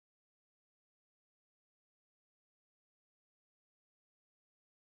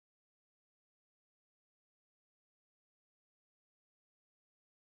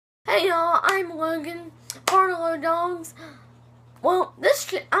Hey y'all, I'm Logan, part of Dawgs. Well,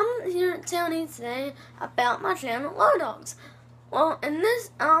 I'm here telling you today about my channel, Dawgs. Well, in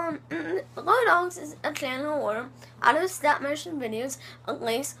this, Dawgs is a channel where I do stop motion videos at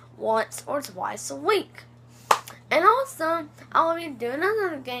least once or twice a week. And also, I'll be doing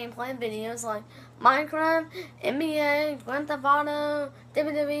other gameplay videos like Minecraft, NBA, Grand Theft Auto,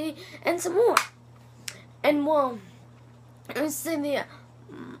 WWE, and some more. And well, you see the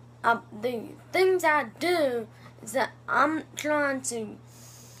things I do is that I'm just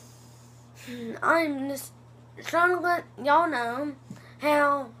trying to let y'all know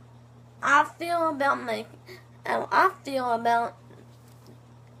how I feel about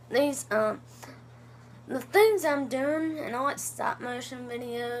these the things I'm doing, and I like stop motion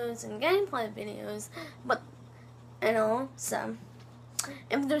videos and gameplay videos, so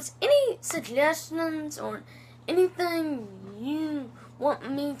if there's any suggestions or anything you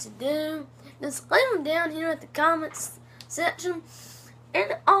want me to do, just leave them down here at the comments section.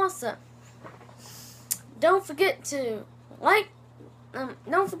 And also, don't forget to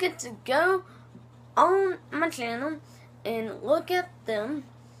don't forget to go on my channel and look at them.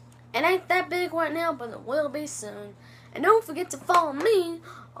 It ain't that big right now, but it will be soon. And don't forget to follow me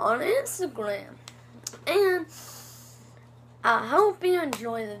on Instagram. And I hope you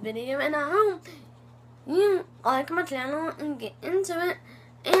enjoy the video, and I hope you like my channel and get into it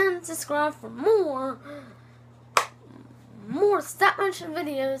and subscribe for more stop motion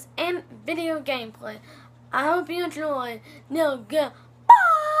videos and video gameplay. I hope you enjoy. Now go.